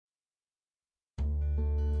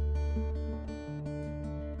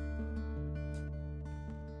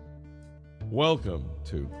Welcome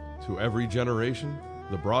to Every Generation,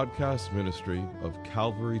 the broadcast ministry of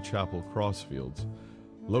Calvary Chapel Crossfields,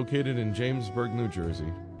 located in Jamesburg, New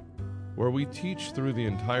Jersey, where we teach through the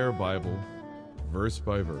entire Bible, verse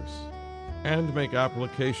by verse, and make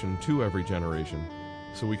application to every generation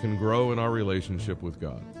so we can grow in our relationship with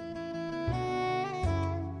God.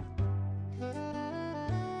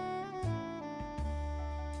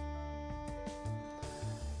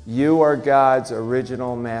 You are God's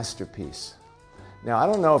original masterpiece. Now, I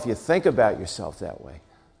don't know if you think about yourself that way.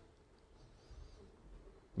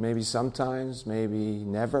 Maybe sometimes, maybe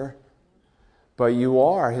never. But you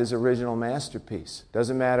are His original masterpiece.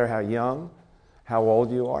 Doesn't matter how young, how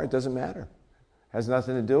old you are, it doesn't matter. It has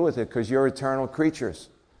nothing to do with it because you're eternal creatures.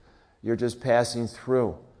 You're just passing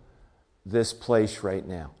through this place right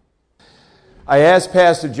now. I asked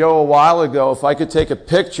Pastor Joe a while ago if I could take a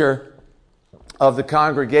picture of the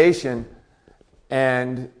congregation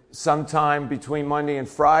and sometime between Monday and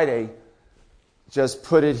Friday, just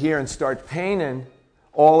put it here and start painting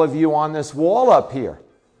all of you on this wall up here.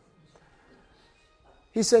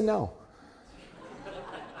 He said no.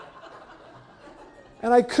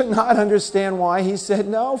 And I could not understand why he said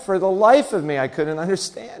no. For the life of me, I couldn't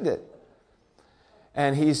understand it.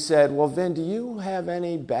 And he said, well, Vin, do you have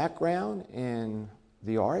any background in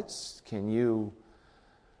the arts?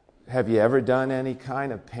 Have you ever done any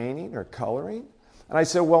kind of painting or coloring? And I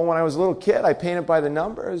said, well, when I was a little kid, I painted by the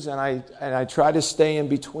numbers, and I tried to stay in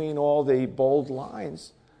between all the bold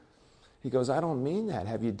lines. He goes, I don't mean that.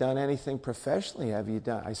 Have you done anything professionally?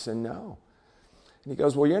 I said, no. And he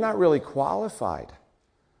goes, well, you're not really qualified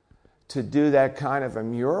to do that kind of a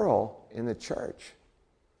mural in the church.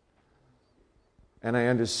 And I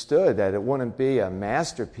understood that it wouldn't be a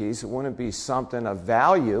masterpiece. It wouldn't be something of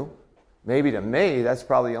value. Maybe to me, that's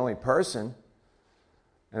probably the only person.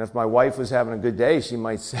 And if my wife was having a good day, she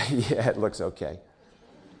might say, yeah, it looks okay.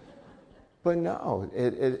 But no,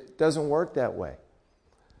 it doesn't work that way.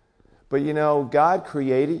 But you know, God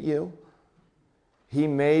created you. He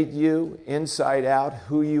made you inside out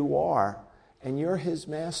who you are, and you're His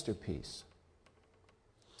masterpiece.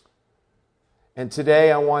 And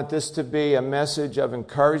today I want this to be a message of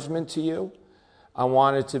encouragement to you. I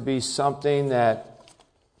want it to be something that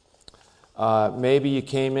maybe you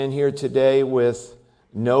came in here today with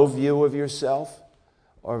no view of yourself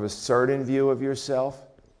or of a certain view of yourself.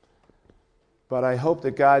 But I hope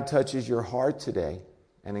that God touches your heart today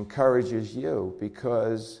and encourages you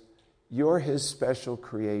because you're His special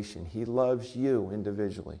creation. He loves you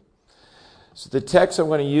individually. So the text I'm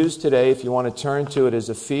going to use today, if you want to turn to it, is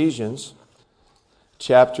Ephesians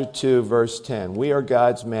chapter 2, verse 10. We are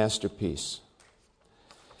God's masterpiece.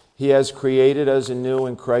 He has created us anew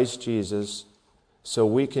in Christ Jesus so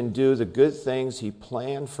we can do the good things He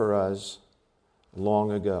planned for us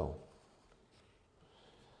long ago.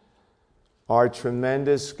 Our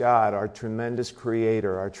tremendous God, our tremendous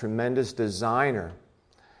Creator, our tremendous Designer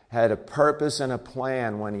had a purpose and a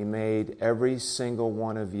plan when He made every single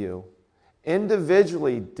one of you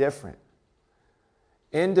individually different.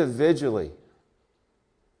 Individually.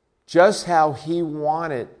 Just how He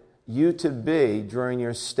wanted you to be during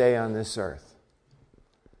your stay on this earth.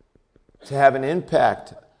 To have an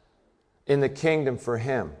impact in the kingdom for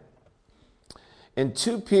Him. In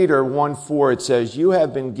 2 Peter 1:4 it says, you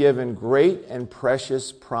have been given great and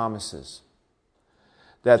precious promises,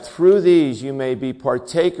 that through these you may be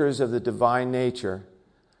partakers of the divine nature,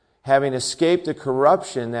 having escaped the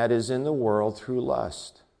corruption that is in the world through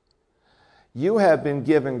lust. You have been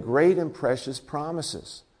given great and precious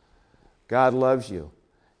promises. God loves you.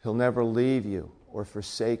 He'll never leave you or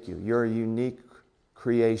forsake you. You're a unique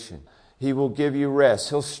creation. He will give you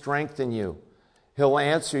rest. He'll strengthen you. He'll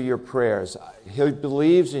answer your prayers. He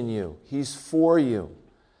believes in you. He's for you.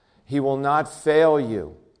 He will not fail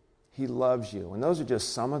you. He loves you. And those are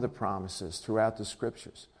just some of the promises throughout the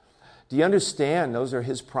Scriptures. Do you understand? Those are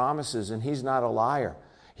His promises, and He's not a liar.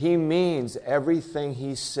 He means everything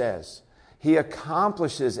He says. He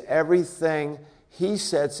accomplishes everything He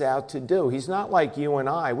sets out to do. He's not like you and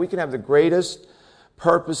I. We can have the greatest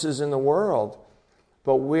purposes in the world,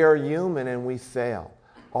 but we're human and we fail.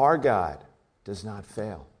 Our God does not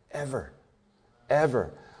fail. Ever.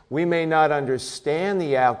 Ever. We may not understand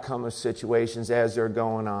the outcome of situations as they're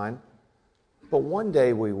going on, but one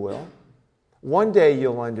day we will. One day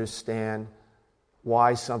you'll understand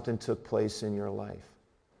why something took place in your life.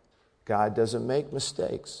 God doesn't make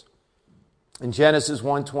mistakes. In Genesis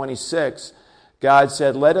 1:26, God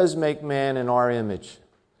said, let us make man in our image,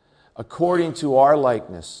 according to our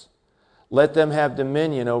likeness. Let them have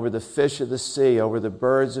dominion over the fish of the sea, over the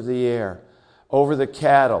birds of the air, over the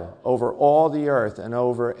cattle, over all the earth, and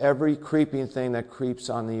over every creeping thing that creeps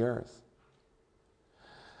on the earth.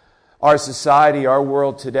 Our society, our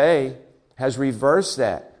world today, has reversed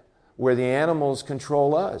that, where the animals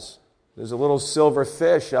control us. There's a little silver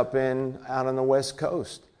fish out on the West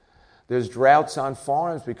Coast. There's droughts on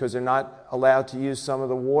farms because they're not allowed to use some of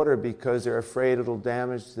the water because they're afraid it'll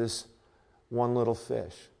damage this one little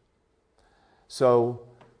fish. So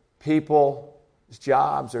people's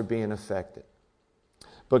jobs are being affected.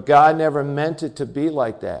 But God never meant it to be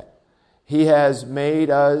like that. He has made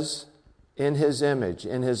us in His image,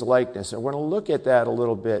 in His likeness. And we're going to look at that a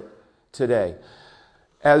little bit today.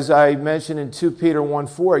 As I mentioned in 2 Peter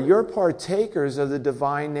 1:4, you're partakers of the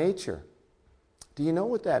divine nature. Do you know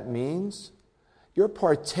what that means? You're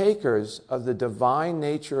partakers of the divine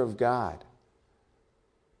nature of God.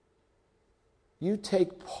 You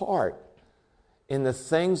take part in the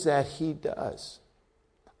things that He does.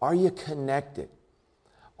 Are you connected?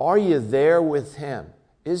 Are you there with Him?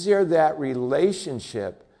 Is there that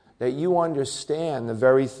relationship that you understand the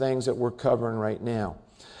very things that we're covering right now?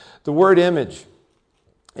 The word image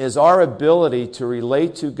is our ability to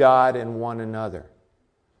relate to God and one another.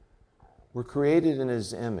 We're created in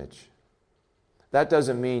His image. That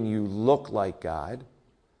doesn't mean you look like God,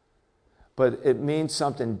 but it means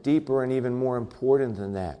something deeper and even more important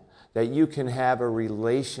than that you can have a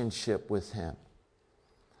relationship with Him.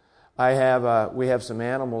 We have some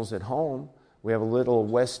animals at home. We have a little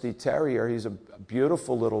Westie Terrier. He's a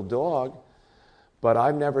beautiful little dog, but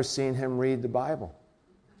I've never seen him read the Bible.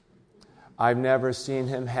 I've never seen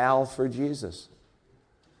him howl for Jesus.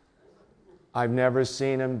 I've never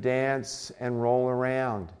seen him dance and roll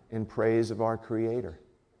around in praise of our Creator.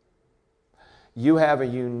 You have a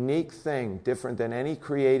unique thing, different than any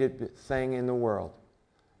created thing in the world.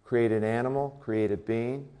 Created animal, created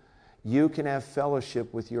being. You can have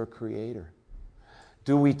fellowship with your Creator.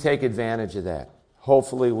 Do we take advantage of that?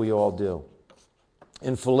 Hopefully we all do.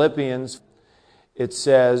 In Philippians, it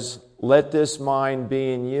says, "Let this mind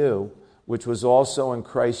be in you, which was also in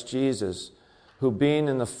Christ Jesus, who being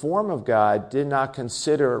in the form of God did not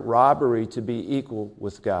consider it robbery to be equal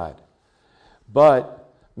with God,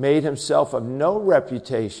 but made himself of no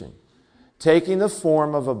reputation, taking the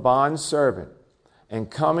form of a bondservant, and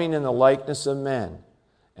coming in the likeness of men,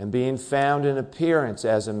 and being found in appearance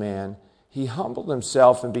as a man, he humbled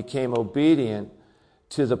himself and became obedient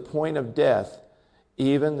to the point of death,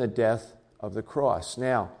 even the death of the cross."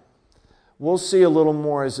 Now, we'll see a little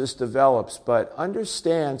more as this develops, but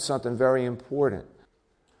understand something very important.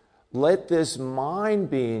 Let this mind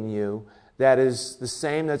be in you that is the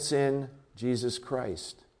same that's in Jesus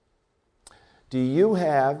Christ. Do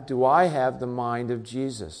I have the mind of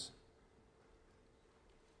Jesus?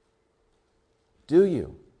 Do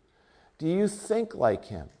you? Do you think like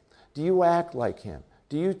Him? Do you act like Him?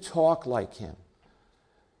 Do you talk like Him?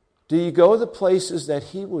 Do you go the places that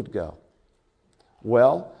He would go?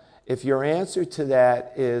 Well, if your answer to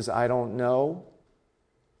that is, I don't know,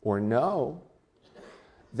 or no,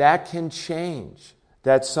 that can change.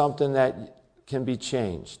 That's something that can be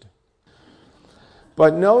changed.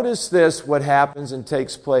 But notice this, what happens and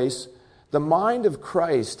takes place. The mind of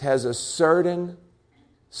Christ has a certain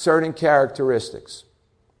characteristics.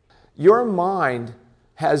 Your mind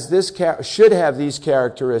should have these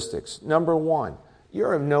characteristics. Number one,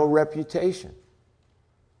 you're of no reputation.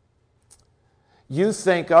 You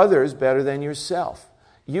think others better than yourself.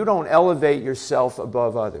 You don't elevate yourself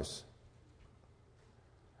above others.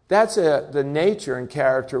 That's the nature and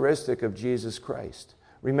characteristic of Jesus Christ.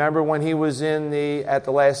 Remember when He was at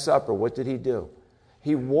the Last Supper, what did He do?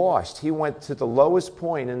 He washed. He went to the lowest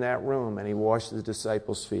point in that room and He washed the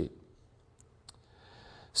disciples' feet.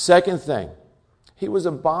 Second thing, He was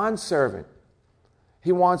a bondservant.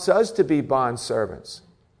 He wants us to be bondservants.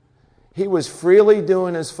 He was freely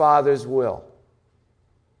doing His Father's will.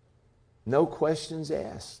 No questions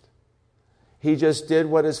asked. He just did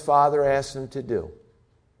what His Father asked Him to do.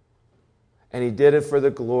 And He did it for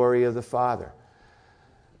the glory of the Father.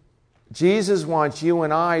 Jesus wants you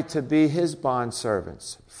and I to be His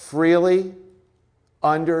bondservants, freely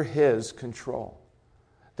under His control.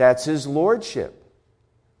 That's His lordship.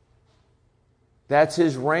 That's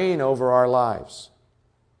His reign over our lives.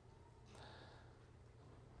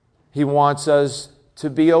 He wants us to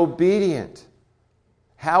be obedient.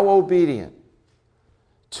 How obedient?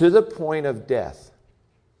 To the point of death.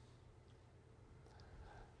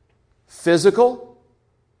 Physical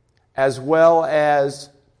as well as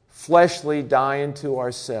fleshly, dying to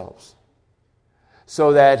ourselves,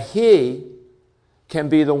 so that He can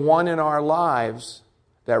be the one in our lives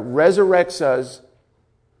that resurrects us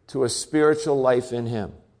to a spiritual life in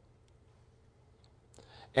Him.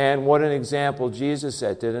 And what an example Jesus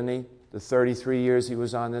set, didn't he? The 33 years he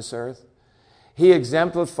was on this earth. He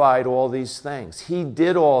exemplified all these things. He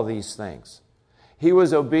did all these things. He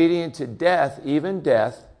was obedient to death, even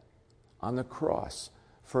death, on the cross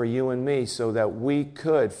for you and me so that we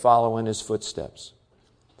could follow in his footsteps.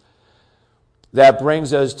 That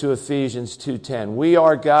brings us to Ephesians 2:10. We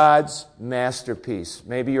are God's masterpiece.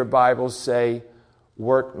 Maybe your Bibles say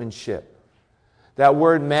workmanship. That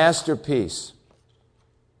word masterpiece,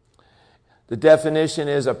 the definition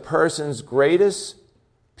is a person's greatest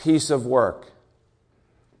piece of work.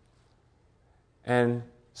 And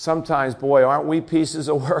sometimes, boy, aren't we pieces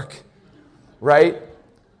of work, right?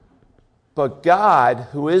 But God,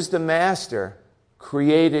 who is the master,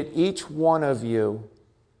 created each one of you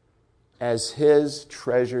as his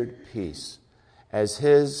treasured piece, as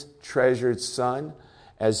his treasured son,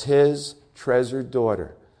 as his treasured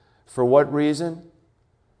daughter. For what reason?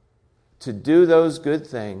 To do those good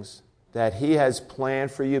things that he has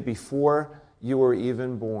planned for you before you were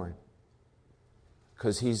even born.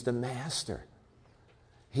 Because he's the master.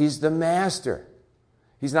 He's the master.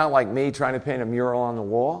 He's not like me trying to paint a mural on the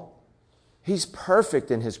wall. He's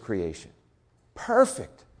perfect in his creation.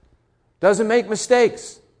 Perfect. Doesn't make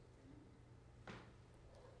mistakes.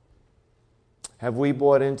 Have we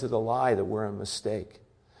bought into the lie that we're a mistake?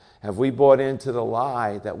 Have we bought into the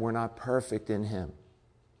lie that we're not perfect in him?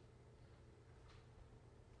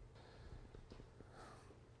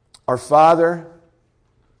 Our Father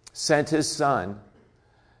sent his Son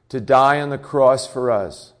to die on the cross for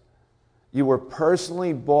us. You were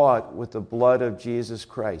personally bought with the blood of Jesus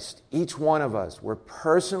Christ. Each one of us were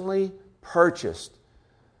personally purchased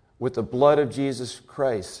with the blood of Jesus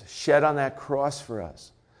Christ shed on that cross for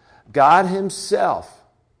us. God himself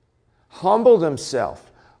humbled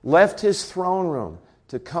himself, left his throne room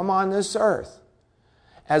to come on this earth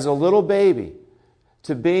as a little baby,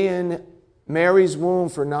 to be in Mary's womb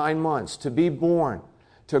for 9 months, to be born,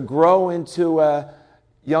 to grow into a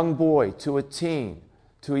young boy, to a teen,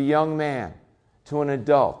 to a young man, to an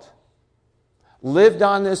adult. Lived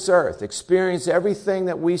on this earth, experienced everything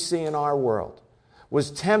that we see in our world.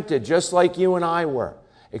 Was tempted just like you and I were,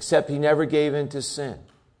 except he never gave in to sin.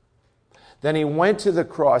 Then he went to the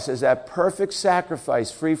cross as that perfect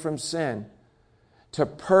sacrifice free from sin to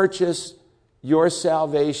purchase your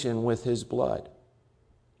salvation with his blood.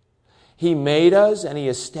 He made us and he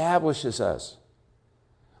establishes us.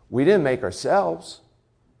 We didn't make ourselves.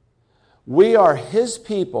 We are his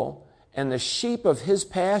people and the sheep of his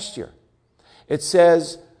pasture. It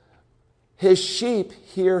says, his sheep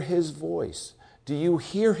hear his voice. Do you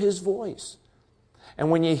hear his voice? And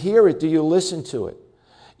when you hear it, do you listen to it?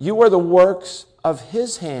 You are the works of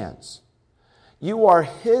his hands. You are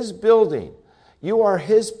his building. You are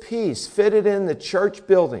his piece fitted in the church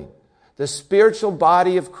building, the spiritual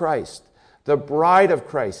body of Christ, the bride of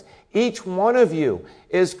Christ. Each one of you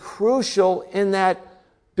is crucial in that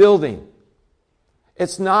building.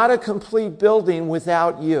 It's not a complete building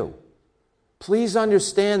without you. Please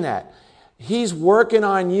understand that. He's working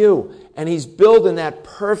on you, and he's building that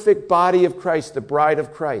perfect body of Christ, the bride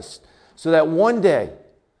of Christ, so that one day,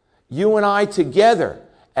 you and I together,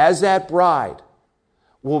 as that bride,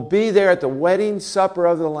 will be there at the wedding supper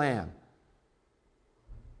of the Lamb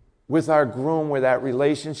with our groom, where that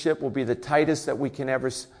relationship will be the tightest that we can ever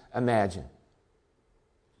imagine.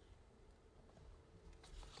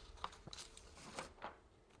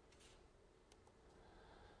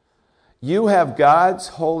 You have God's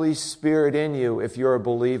Holy Spirit in you if you're a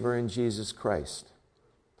believer in Jesus Christ.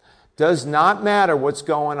 Does not matter what's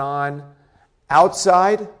going on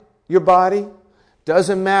outside your body.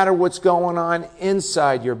 Doesn't matter what's going on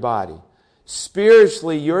inside your body.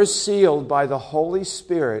 Spiritually, you're sealed by the Holy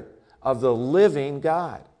Spirit of the living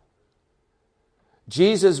God.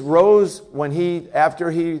 Jesus rose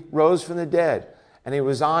after he rose from the dead and he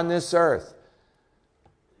was on this earth.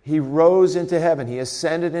 He rose into heaven. He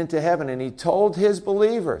ascended into heaven, and he told his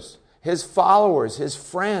believers, his followers, his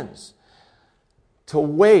friends, to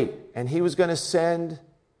wait, and he was going to send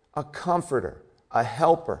a comforter, a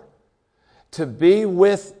helper, to be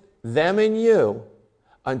with them and you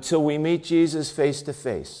until we meet Jesus face to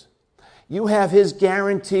face. You have his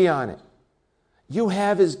guarantee on it. You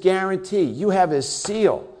have his guarantee. You have his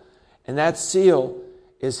seal. And that seal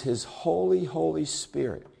is his Holy, Holy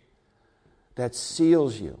Spirit that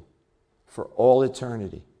seals you for all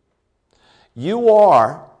eternity. You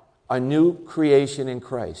are a new creation in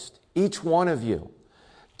Christ. Each one of you.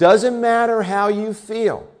 Doesn't matter how you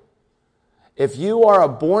feel. If you are a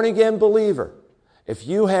born-again believer, if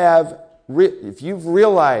you've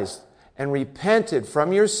realized and repented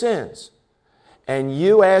from your sins, and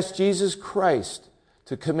you ask Jesus Christ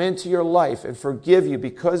to come into your life and forgive you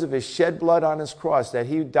because of his shed blood on his cross, that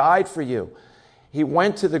he died for you. He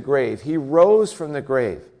went to the grave. He rose from the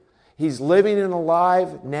grave. He's living and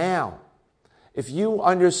alive now. If you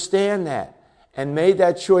understand that and made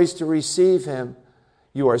that choice to receive him,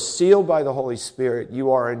 you are sealed by the Holy Spirit.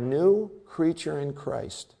 You are a new creature in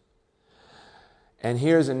Christ. And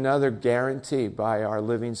here's another guarantee by our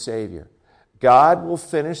living Savior. God will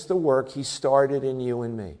finish the work he started in you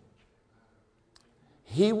and me.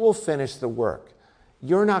 He will finish the work.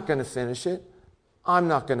 You're not going to finish it. I'm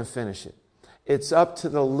not going to finish it. It's up to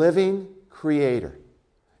the living Creator,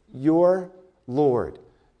 your Lord,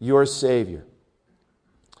 your Savior.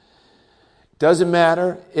 Doesn't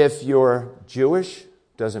matter if you're Jewish.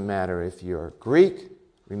 Doesn't matter if you're Greek.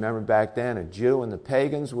 Remember back then, a Jew and the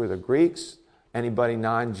pagans were the Greeks. Anybody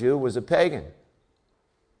non-Jew was a pagan.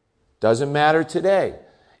 Doesn't matter today.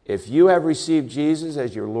 If you have received Jesus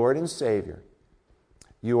as your Lord and Savior,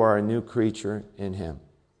 you are a new creature in him.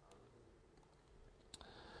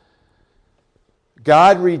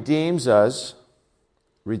 God redeems us.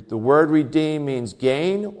 The word redeem means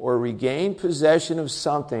gain or regain possession of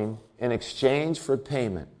something in exchange for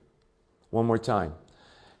payment. One more time.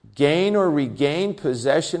 Gain or regain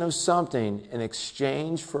possession of something in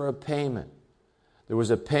exchange for a payment. There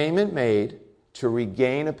was a payment made to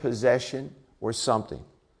regain a possession or something.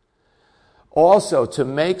 Also, to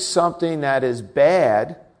make something that is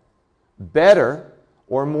bad better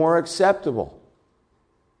or more acceptable.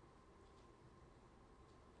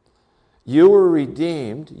 You were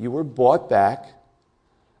redeemed. You were bought back.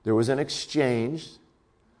 There was an exchange.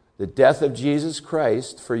 The death of Jesus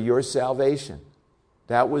Christ for your salvation.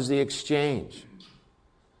 That was the exchange.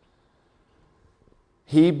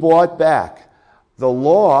 He bought back. The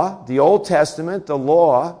law, the Old Testament, the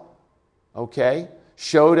law,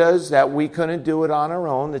 showed us that we couldn't do it on our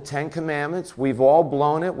own. The Ten Commandments, we've all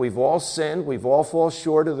blown it. We've all sinned. We've all fallen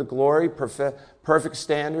short of the glory, perfect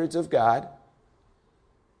standards of God.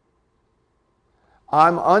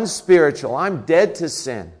 I'm unspiritual. I'm dead to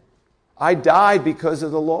sin. I died because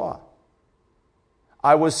of the law.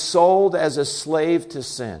 I was sold as a slave to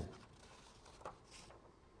sin.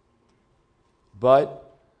 But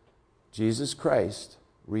Jesus Christ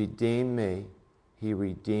redeemed me. He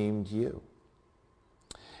redeemed you.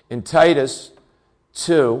 In Titus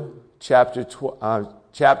 2, chapter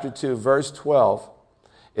 2, verse 12,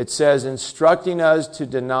 it says, instructing us to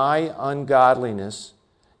deny ungodliness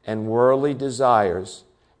and worldly desires,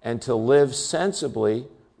 and to live sensibly,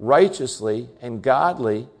 righteously, and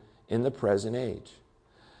godly in the present age.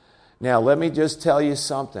 Now, let me just tell you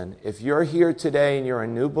something. If you're here today and you're a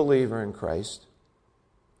new believer in Christ,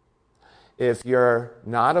 if you're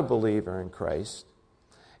not a believer in Christ,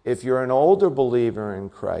 if you're an older believer in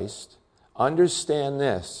Christ, understand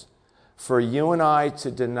this. For you and I to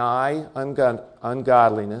deny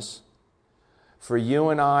ungodliness, for you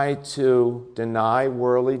and I to deny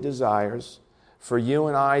worldly desires, for you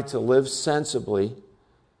and I to live sensibly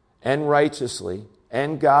and righteously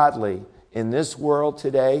and godly in this world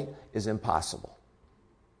today is impossible.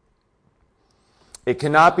 It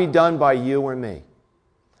cannot be done by you or me.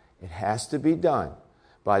 It has to be done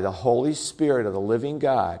by the Holy Spirit of the living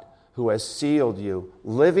God who has sealed you,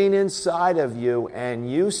 living inside of you,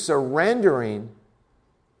 and you surrendering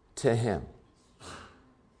to Him.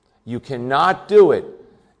 You cannot do it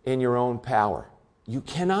in your own power. You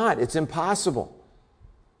cannot. It's impossible.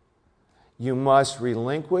 You must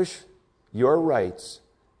relinquish your rights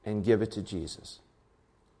and give it to Jesus.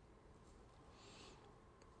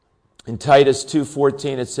 In Titus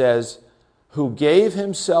 2:14 it says, who gave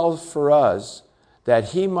himself for us that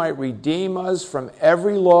he might redeem us from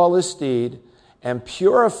every lawless deed and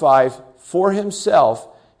purify for himself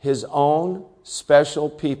his own special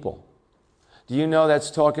people. Do you know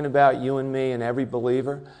that's talking about you and me and every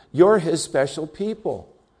believer? You're his special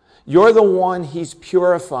people. You're the one he's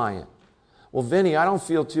purifying. Well, Vinnie, I don't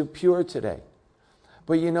feel too pure today.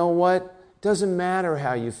 But you know what? It doesn't matter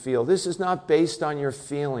how you feel. This is not based on your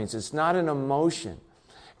feelings. It's not an emotion.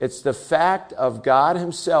 It's the fact of God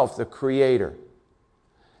himself, the Creator,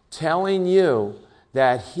 telling you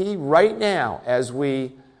that he, right now, as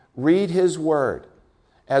we read his word,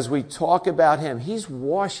 as we talk about him, he's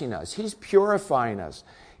washing us. He's purifying us.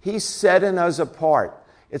 He's setting us apart.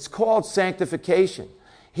 It's called sanctification.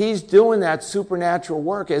 He's doing that supernatural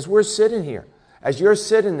work as we're sitting here, as you're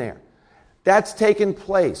sitting there. That's taken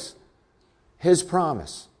place. His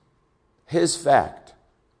promise. His fact.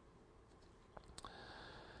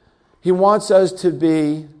 He wants us to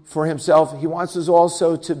be, for himself, he wants us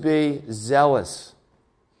also to be zealous.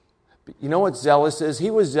 You know what zealous is?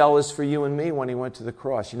 He was zealous for you and me when he went to the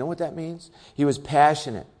cross. You know what that means? He was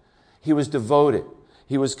passionate. He was devoted.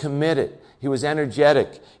 He was committed. He was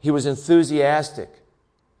energetic. He was enthusiastic.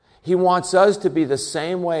 He wants us to be the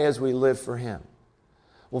same way as we live for him.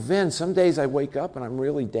 Well, Vin, some days I wake up and I'm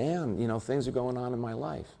really down. Things are going on in my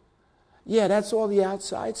life. Yeah, that's all the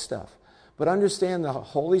outside stuff. But understand the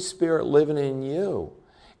Holy Spirit living in you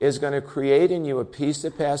is going to create in you a peace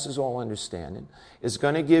that passes all understanding, is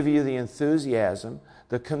going to give you the enthusiasm,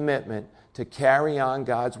 the commitment to carry on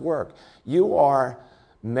God's work. You are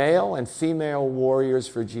male and female warriors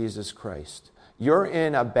for Jesus Christ. You're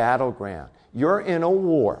in a battleground. You're in a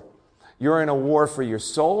war. You're in a war for your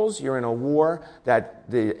souls. You're in a war that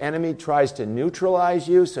the enemy tries to neutralize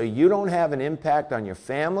you so you don't have an impact on your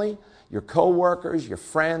family, your co-workers, your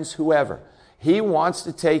friends, whoever. He wants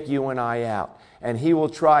to take you and I out. And he will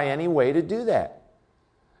try any way to do that.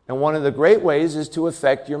 And one of the great ways is to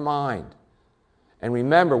affect your mind. And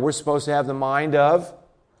remember, we're supposed to have the mind of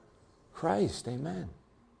Christ. Amen.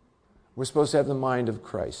 We're supposed to have the mind of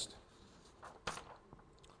Christ.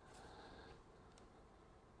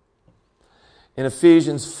 In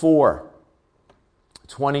Ephesians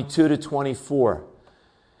 4:22-24,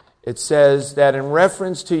 it says that in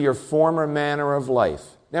reference to your former manner of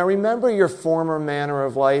life. Now remember your former manner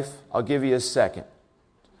of life? I'll give you a second.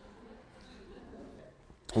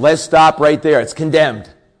 Let's stop right there. It's condemned.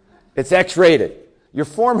 It's X-rated. Your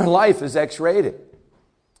former life is X-rated.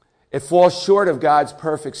 It falls short of God's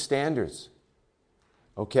perfect standards.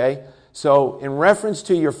 Okay? So in reference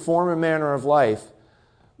to your former manner of life,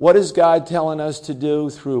 what is God telling us to do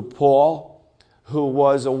through Paul, who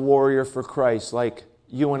was a warrior for Christ, like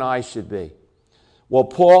you and I should be? Well,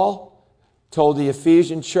 Paul told the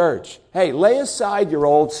Ephesian church, hey, lay aside your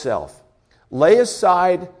old self. Lay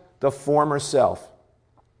aside the former self,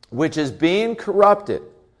 which is being corrupted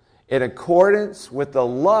in accordance with the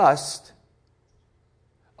lust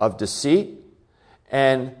of deceit,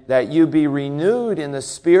 and that you be renewed in the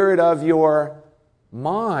spirit of your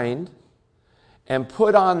mind, and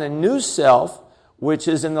put on the new self, which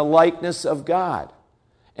is in the likeness of God,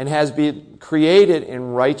 and has been created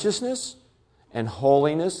in righteousness and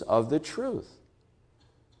holiness of the truth.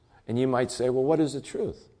 And you might say, well, what is the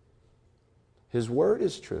truth? His word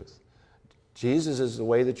is truth. Jesus is the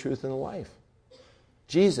way, the truth, and the life.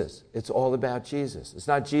 Jesus. It's all about Jesus. It's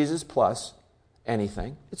not Jesus plus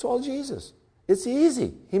anything. It's all Jesus. It's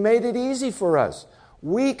easy. He made it easy for us.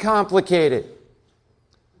 We complicate it.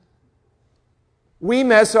 We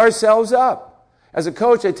mess ourselves up. As a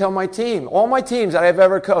coach, I tell my team, all my teams that I've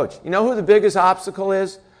ever coached, you know who the biggest obstacle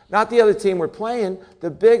is? Not the other team we're playing.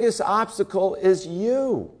 The biggest obstacle is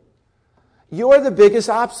you. You're the biggest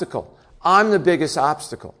obstacle. I'm the biggest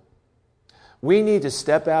obstacle. We need to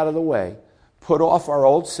step out of the way, put off our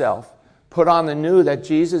old self, put on the new that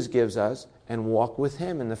Jesus gives us, and walk with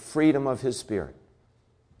Him in the freedom of His Spirit.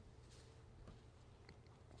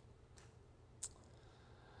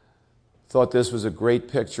 Thought this was a great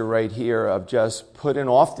picture right here of just putting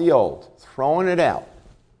off the old, throwing it out,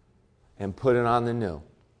 and putting on the new.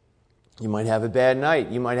 You might have a bad night.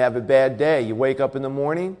 You might have a bad day. You wake up in the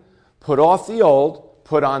morning, put off the old,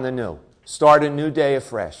 put on the new. Start a new day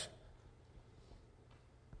afresh.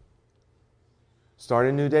 Start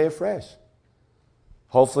a new day afresh.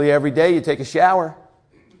 Hopefully every day you take a shower.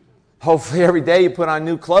 Hopefully every day you put on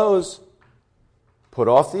new clothes. Put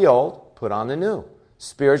off the old, put on the new.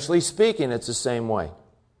 Spiritually speaking, it's the same way.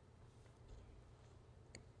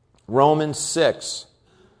 Romans 6,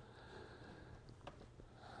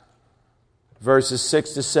 verses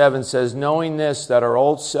 6 to 7 says, knowing this, that our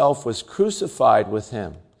old self was crucified with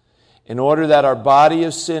Him, in order that our body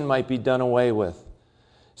of sin might be done away with,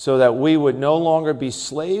 so that we would no longer be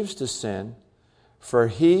slaves to sin, for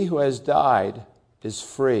he who has died is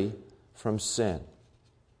free from sin.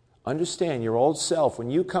 Understand, your old self, when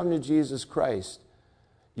you come to Jesus Christ,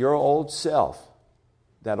 your old self,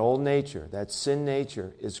 that old nature, that sin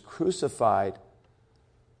nature, is crucified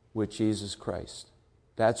with Jesus Christ.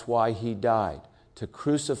 That's why He died, to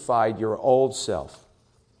crucify your old self.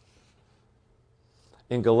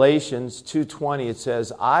 In Galatians 2:20 it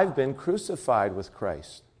says, I've been crucified with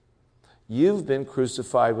Christ. You've been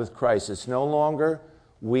crucified with Christ. It's no longer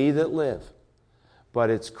we that live, but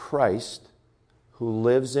it's Christ who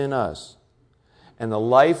lives in us. And the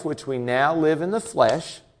life which we now live in the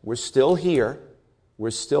flesh, we're still here,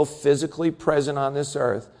 we're still physically present on this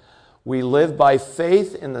earth, we live by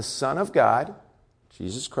faith in the Son of God,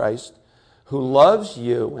 Jesus Christ, who loves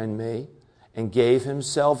you and me and gave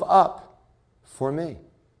Himself up for me.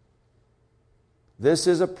 This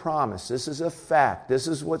is a promise. This is a fact. This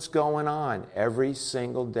is what's going on every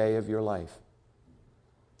single day of your life.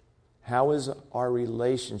 How is our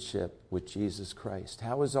relationship with Jesus Christ?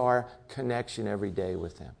 How is our connection every day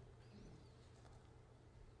with Him?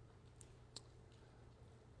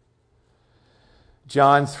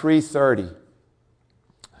 John 3:30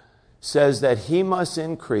 says that He must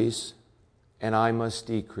increase and I must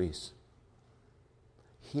decrease.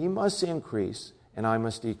 He must increase and I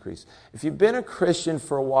must decrease. If you've been a Christian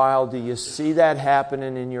for a while, do you see that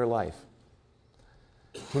happening in your life?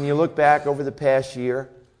 Can you look back over the past year?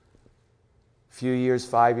 A few years,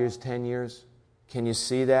 5 years, 10 years? Can you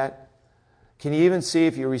see that? Can you even see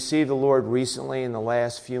if you received the Lord recently in the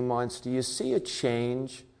last few months? Do you see a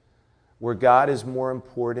change where God is more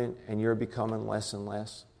important and you're becoming less and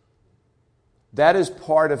less? That is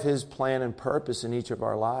part of His plan and purpose in each of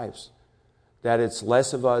our lives. That it's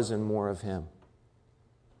less of us and more of Him.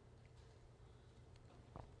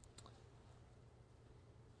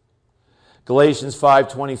 Galatians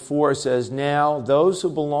 5:24 says, "Now those who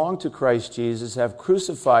belong to Christ Jesus have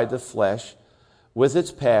crucified the flesh with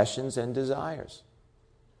its passions and desires."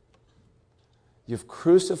 You've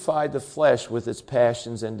crucified the flesh with its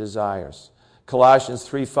passions and desires. Colossians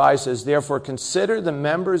 3:5 says, "Therefore consider the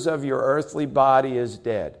members of your earthly body as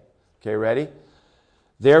dead." Okay, ready?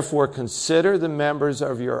 Therefore consider the members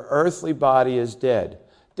of your earthly body as dead.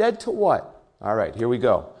 Dead to what? All right, here we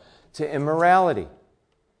go. To immorality.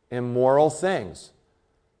 Immoral things.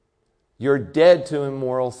 You're dead to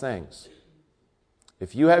immoral things.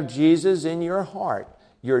 If you have Jesus in your heart,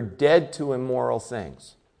 you're dead to immoral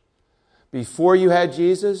things. Before you had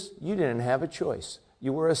Jesus, you didn't have a choice.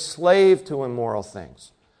 You were a slave to immoral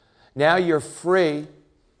things. Now you're free,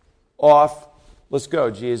 off. Let's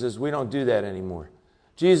go, Jesus. We don't do that anymore.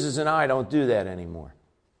 Jesus and I don't do that anymore.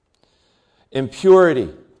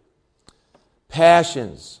 Impurity,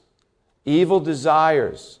 passions, evil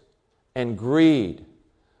desires, and greed,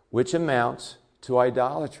 which amounts to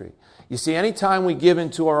idolatry. You see, anytime we give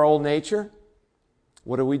into our old nature,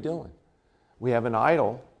 what are we doing? We have an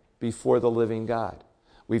idol before the living God.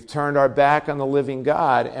 We've turned our back on the living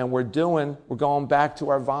God, and we're going back to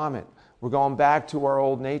our vomit. We're going back to our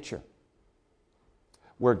old nature.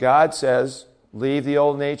 Where God says, leave the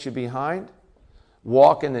old nature behind,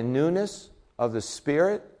 walk in the newness of the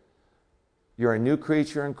Spirit. You're a new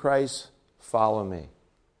creature in Christ. Follow me.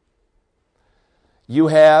 You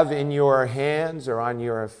have in your hands or on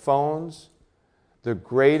your phones the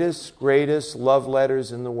greatest love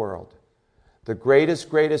letters in the world. The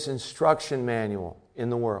greatest instruction manual in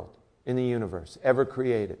the world, in the universe, ever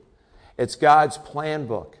created. It's God's plan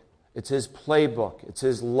book. It's His playbook. It's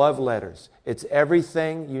His love letters. It's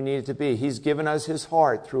everything you need it to be. He's given us His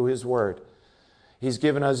heart through His Word. He's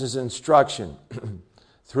given us His instruction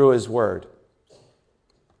through His Word.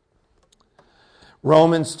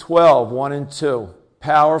 Romans 12:1 and 2.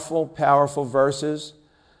 Powerful verses.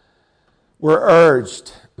 We're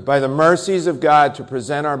urged by the mercies of God to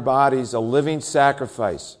present our bodies a living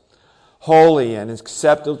sacrifice, holy and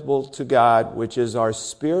acceptable to God, which is our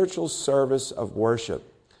spiritual service of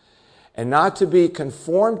worship. And not to be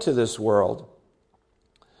conformed to this world,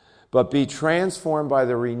 but be transformed by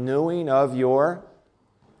the renewing of your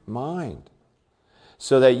mind,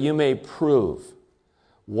 so that you may prove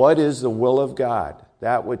what is the will of God,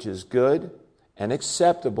 that which is good and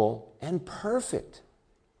acceptable and perfect.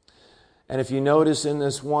 And if you notice in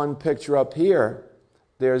this one picture up here,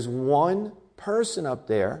 there's one person up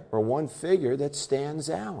there, or one figure that stands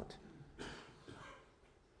out.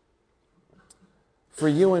 For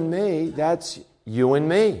you and me, that's you and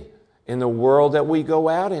me in the world that we go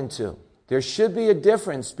out into. There should be a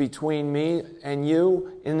difference between me and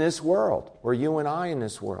you in this world, or you and I in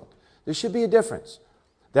this world. There should be a difference.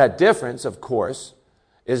 That difference, of course,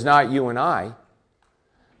 is not you and I.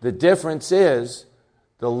 The difference is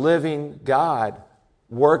the living God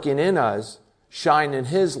working in us, shining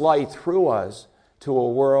His light through us to a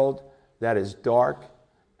world that is dark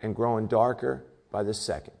and growing darker by the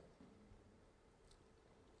second.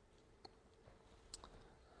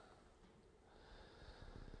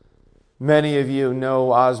 Many of you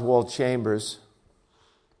know Oswald Chambers.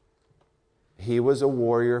 He was a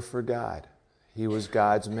warrior for God. He was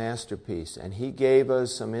God's masterpiece. And he gave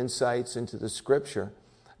us some insights into the Scripture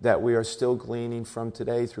that we are still gleaning from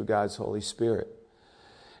today through God's Holy Spirit.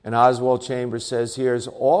 And Oswald Chambers says here,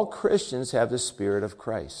 all Christians have the Spirit of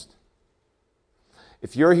Christ.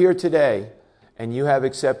 If you're here today and you have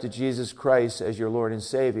accepted Jesus Christ as your Lord and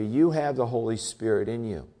Savior, you have the Holy Spirit in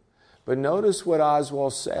you. But notice what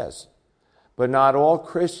Oswald says. But not all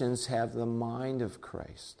Christians have the mind of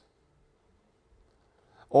Christ.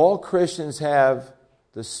 All Christians have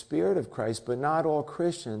the Spirit of Christ, but not all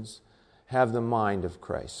Christians have the mind of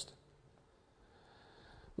Christ.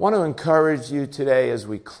 I want to encourage you today as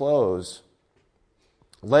we close,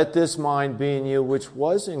 let this mind be in you which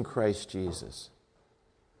was in Christ Jesus.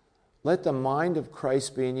 Let the mind of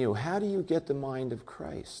Christ be in you. How do you get the mind of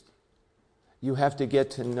Christ? You have to get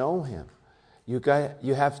to know Him. You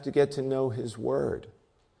have to get to know His Word.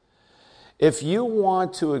 If you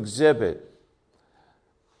want to exhibit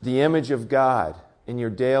the image of God in your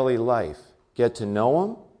daily life, get to know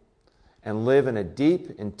Him and live in a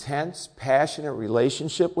deep, intense, passionate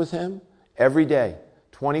relationship with Him every day,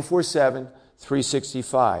 24/7,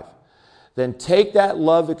 365. Then take that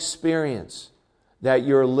love experience that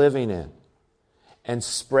you're living in and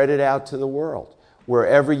spread it out to the world,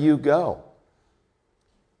 wherever you go.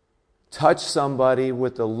 Touch somebody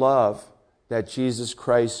with the love that Jesus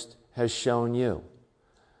Christ has shown you.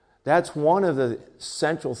 That's one of the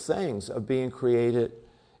central things of being created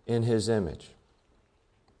in His image.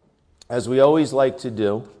 As we always like to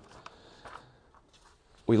do,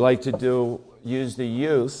 we like to use the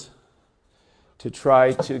youth to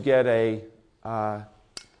try to get a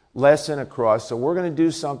lesson across. So we're going to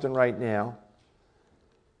do something right now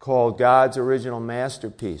called God's Original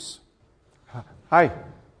Masterpiece. Hi.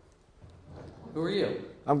 Who are you?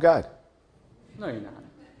 I'm God. No, you're not.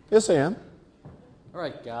 Yes, I am. All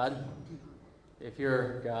right, God. If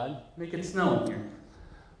you're God, make it snow in here.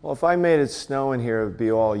 Well, if I made it snow in here, it would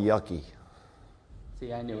be all yucky.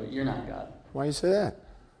 See, I knew it. You're not God. Why do you say that?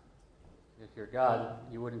 If you're God,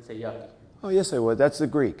 you wouldn't say yucky. Oh, yes, I would. That's the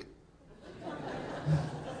Greek. All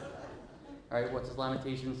right, what does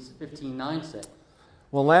Lamentations 15:9 say?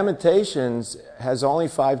 Well, Lamentations has only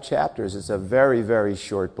 5 chapters. It's a very, very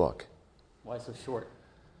short book. Why so short?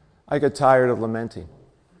 I got tired of lamenting.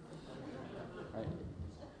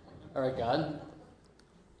 All right, God.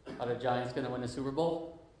 Are the Giants going to win the Super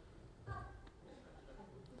Bowl?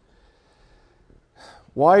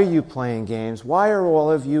 Why are you playing games? Why are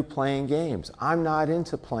all of you playing games? I'm not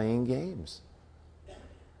into playing games.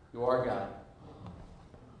 You are God.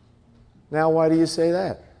 Now, why do you say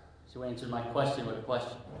that? So you answered my question with a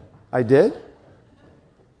question. I did?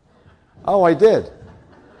 Oh, I did.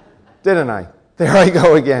 Didn't I? There I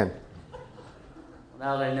go again. Well,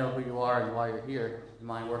 now that I know who you are and why you're here, you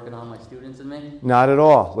mind working on my students and me? Not at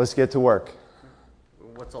all. Let's get to work.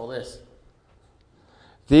 What's all this?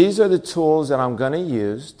 These are the tools that I'm going to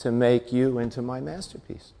use to make you into my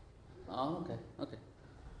masterpiece. Oh, okay.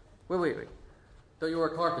 Wait. Thought you were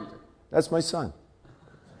a carpenter. That's my son.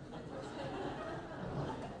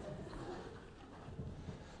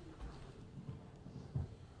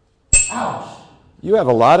 Ouch! You have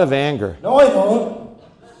a lot of anger. No, I don't.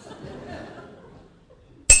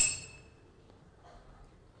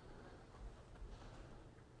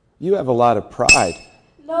 You have a lot of pride.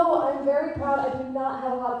 No, I'm very proud. I do not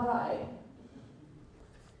have a lot of pride.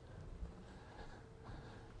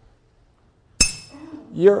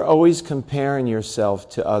 You're always comparing yourself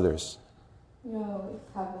to others. You always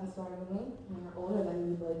have been starting with me. When you're older than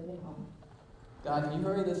you believe me home. God, can you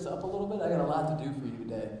hurry this up a little bit? I got a lot to do for you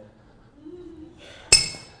today.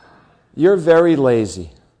 You're very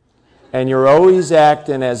lazy. And you're always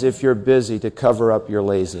acting as if you're busy to cover up your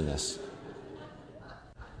laziness.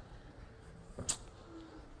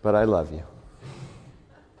 But I love you.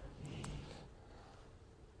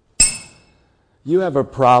 You have a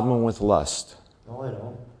problem with lust. No, I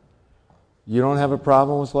don't. You don't have a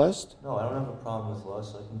problem with lust? No, I don't have a problem with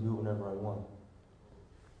lust. I can do it whenever I want.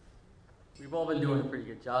 We've all been doing a pretty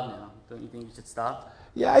good job now. Don't you think you should stop?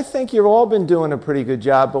 Yeah, I think you've all been doing a pretty good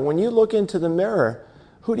job, but when you look into the mirror,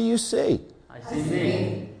 who do you see? I see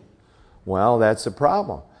me. Well, that's the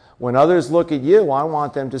problem. When others look at you, I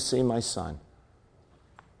want them to see my son.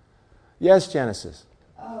 Yes, Genesis.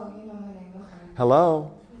 Oh, you know my name. Okay.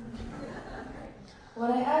 Hello.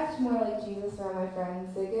 When I act more like Jesus around my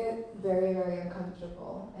friends, they get very, very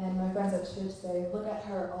uncomfortable. And my friends at church say, "Look at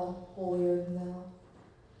her, all holier than thou."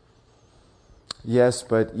 Yes,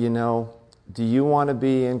 but do you want to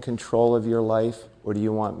be in control of your life, or do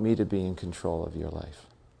you want me to be in control of your life?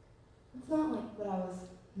 It's not like what I was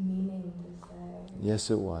meaning to say. Yes,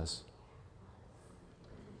 it was.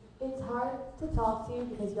 It's hard to talk to you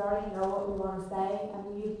because you already know what we want to say. I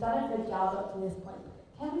mean, you've done a good job up to this point.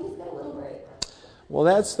 Can we just get a little break? Well,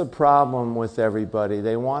 that's the problem with everybody.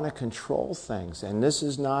 They want to control things, and this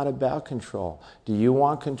is not about control. Do you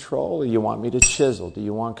want control, or you want me to chisel? Do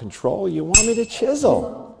you want control, or you want me to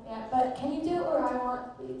chisel? Yeah, but can you do it where I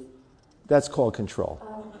want, please? That's called control.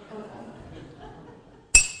 Okay.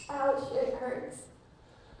 Ouch, it hurts.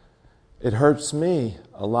 It hurts me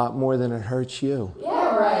a lot more than it hurts you.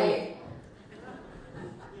 Yeah, right.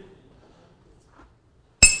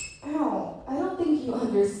 Ow, I don't think you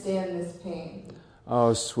understand this pain.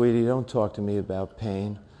 Oh, sweetie, don't talk to me about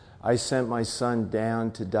pain. I sent my son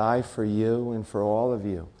down to die for you and for all of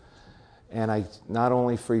you. And not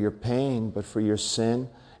only for your pain, but for your sin,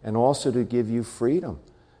 and also to give you freedom.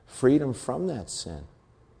 Freedom from that sin.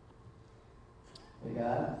 Hey,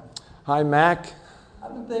 God. Hi, Mac.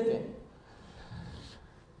 I've been thinking.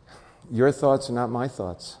 Your thoughts are not my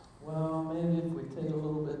thoughts. Well, maybe if we take it a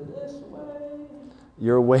little bit this way.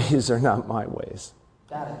 Your ways are not my ways.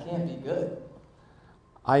 God, it can't be good.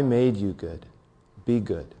 I made you good. Be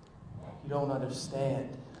good. You don't understand.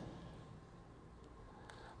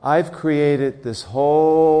 I've created this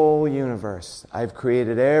whole universe. I've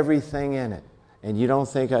created everything in it. And you don't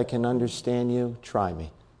think I can understand you? Try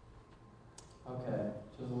me. Okay,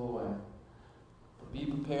 just a little way. But be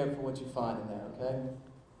prepared for what you find in there, okay?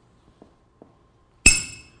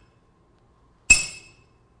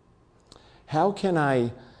 How can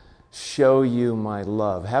I show you my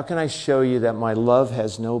love? How can I show you that my love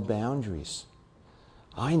has no boundaries?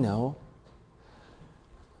 I know.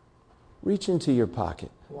 Reach into your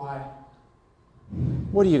pocket. Why?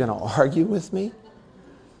 What, are you going to argue with me?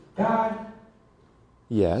 God.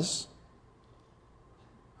 Yes.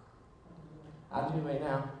 I'll do it right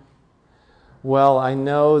now. Well, I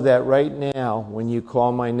know that right now, when you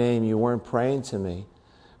call my name, you weren't praying to me,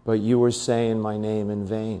 but you were saying my name in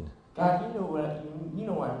vain. God, you know what I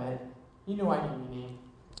meant. You know I knew your name.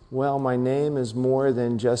 Well, my name is more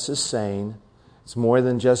than just a saying. It's more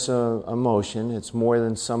than just an emotion. It's more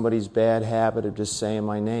than somebody's bad habit of just saying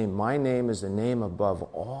my name. My name is the name above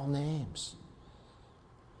all names.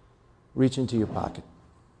 Reach into your pocket.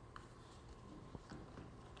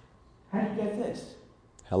 How do you get this?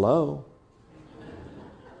 Hello?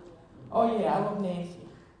 Oh yeah, I love Nancy.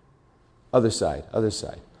 Other side, other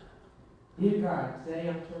side. Dear God, today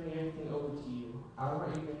I'm turning everything over to you. I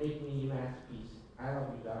want you to make me your masterpiece. I love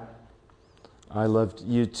you, God. I love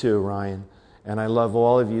you too, Ryan. And I love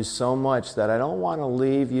all of you so much that I don't want to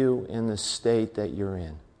leave you in the state that you're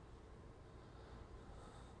in.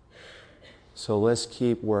 So let's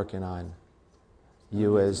keep working on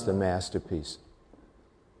you as the masterpiece.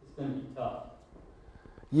 It's going to be tough.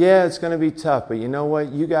 Yeah, it's going to be tough, but you know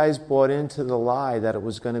what? You guys bought into the lie that it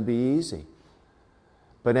was going to be easy.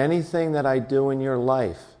 But anything that I do in your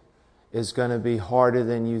life is going to be harder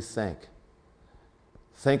than you think.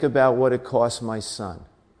 Think about what it cost my son.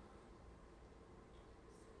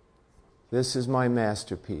 This is my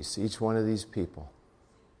masterpiece, each one of these people.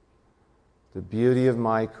 The beauty of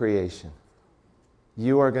my creation.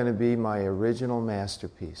 You are going to be my original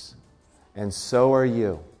masterpiece. And so are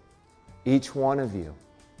you, each one of you,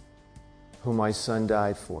 who my son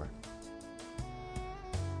died for.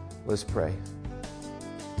 Let's pray.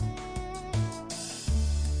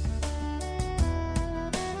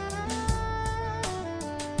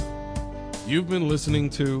 You've been listening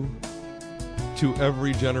to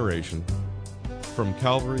Every Generation from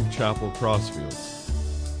Calvary Chapel Crossfields.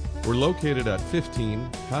 We're located at 15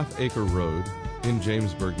 Half Acre Road in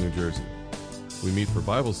Jamesburg, New Jersey. We meet for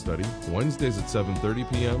Bible study Wednesdays at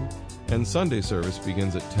 7:30 p.m. and Sunday service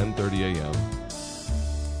begins at 10:30 a.m.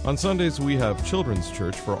 On Sundays, we have children's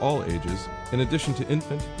church for all ages, in addition to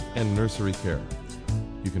infant and nursery care.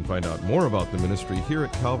 You can find out more about the ministry here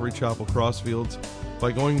at Calvary Chapel Crossfields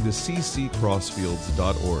by going to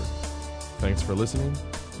cccrossfields.org. Thanks for listening,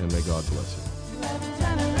 and may God bless you.